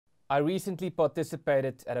I recently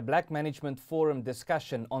participated at a Black Management Forum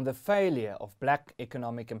discussion on the failure of Black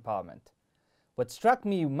economic empowerment. What struck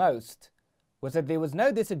me most was that there was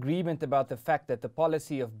no disagreement about the fact that the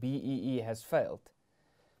policy of BEE has failed.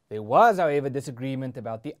 There was, however, disagreement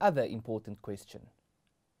about the other important question: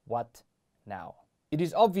 what now? It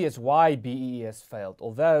is obvious why BEE has failed,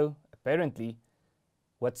 although, apparently,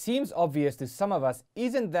 what seems obvious to some of us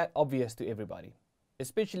isn't that obvious to everybody,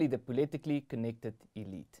 especially the politically connected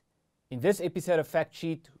elite. In this episode of Fact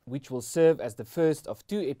Sheet, which will serve as the first of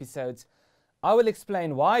 2 episodes, I will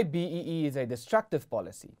explain why BEE is a destructive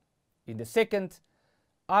policy. In the second,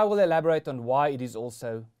 I will elaborate on why it is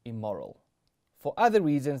also immoral, for other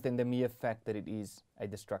reasons than the mere fact that it is a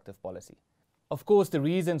destructive policy. Of course, the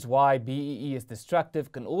reasons why BEE is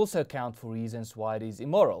destructive can also count for reasons why it is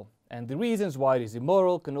immoral, and the reasons why it is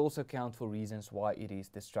immoral can also count for reasons why it is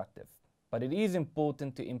destructive. But it is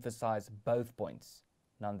important to emphasize both points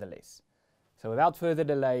nonetheless. So without further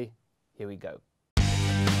delay, here we go.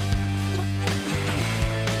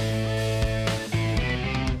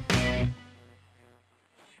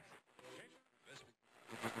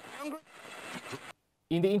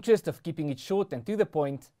 In the interest of keeping it short and to the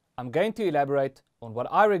point, I'm going to elaborate on what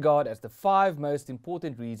I regard as the 5 most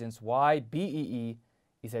important reasons why BEE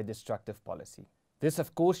is a destructive policy. This,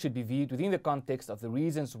 of course, should be viewed within the context of the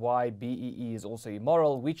reasons why BEE is also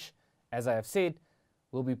immoral, which, as I have said,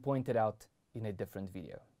 will be pointed out in a different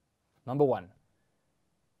video. Number 1.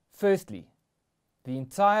 Firstly, the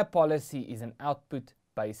entire policy is an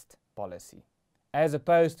output-based policy, as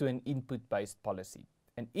opposed to an input-based policy.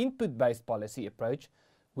 An input-based policy approach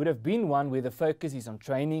would have been one where the focus is on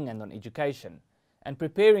training and on education, and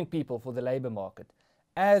preparing people for the labour market,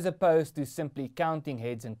 as opposed to simply counting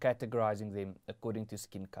heads and categorizing them according to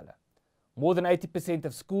skin color. More than 80%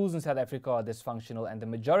 of schools in South Africa are dysfunctional, and the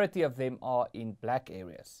majority of them are in black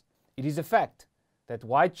areas. It is a fact that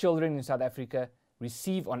white children in South Africa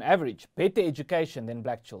receive on average better education than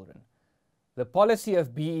black children. The policy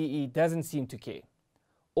of BEE doesn't seem to care.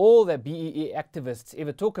 All that BEE activists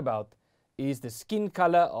ever talk about is the skin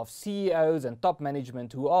color of CEOs and top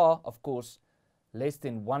management, who are, of course, less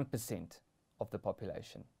than 1% of the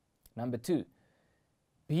population. Number 2,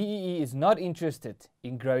 BEE is not interested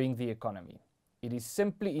in growing the economy. It is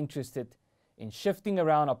simply interested in shifting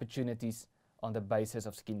around opportunities on the basis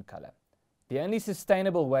of skin color. The only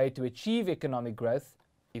sustainable way to achieve economic growth,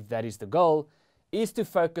 if that is the goal, is to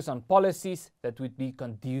focus on policies that would be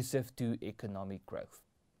conducive to economic growth.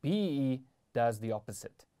 BEE does the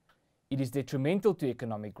opposite. It is detrimental to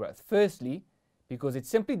economic growth. Firstly, because it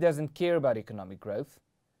simply doesn't care about economic growth.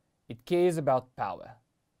 It cares about power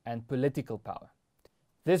and political power.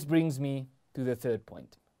 This brings me to the third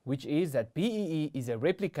point, which is that BEE is a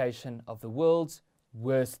replication of the world's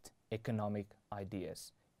worst economic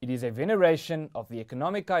ideas. It is a veneration of the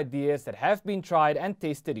economic ideas that have been tried and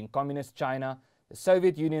tested in communist China, the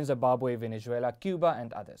Soviet Union, Zimbabwe, Venezuela, Cuba,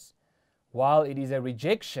 and others, while it is a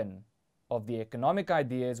rejection of the economic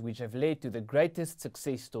ideas which have led to the greatest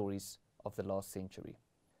success stories of the last century.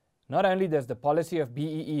 Not only does the policy of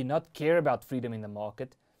BEE not care about freedom in the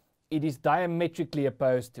market, it is diametrically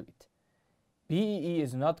opposed to it. BEE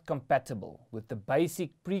is not compatible with the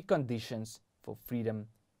basic preconditions for freedom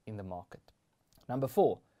in the market. Number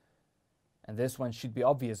 4, and this one should be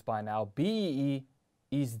obvious by now, BEE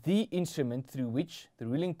is the instrument through which the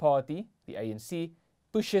ruling party, the ANC,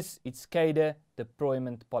 pushes its cadre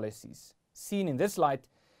deployment policies. Seen in this light,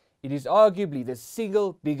 it is arguably the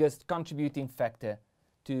single biggest contributing factor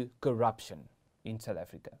to corruption in South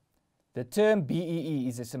Africa. The term BEE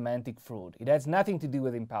is a semantic fraud. It has nothing to do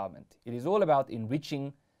with empowerment. It is all about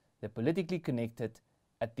enriching the politically connected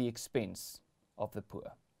at the expense of the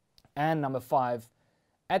poor. And number 5,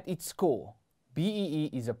 at its core, BEE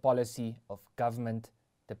is a policy of government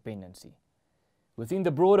dependency. Within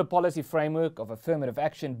the broader policy framework of affirmative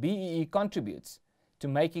action, BEE contributes to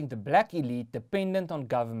making the black elite dependent on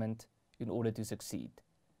government in order to succeed.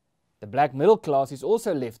 The black middle class is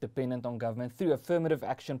also left dependent on government through affirmative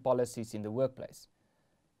action policies in the workplace.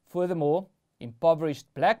 Furthermore,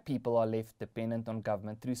 impoverished black people are left dependent on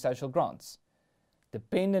government through social grants.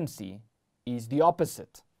 Dependency is the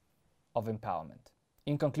opposite of empowerment.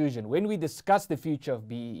 In conclusion, when we discuss the future of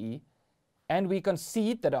BEE, and we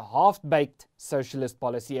concede that a half-baked socialist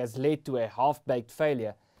policy has led to a half-baked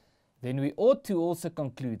failure, then we ought to also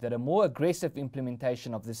conclude that a more aggressive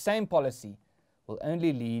implementation of the same policy will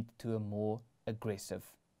only lead to a more aggressive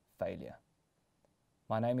failure.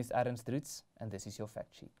 My name is Ernst Roots, and this is your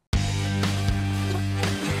Fact Sheet.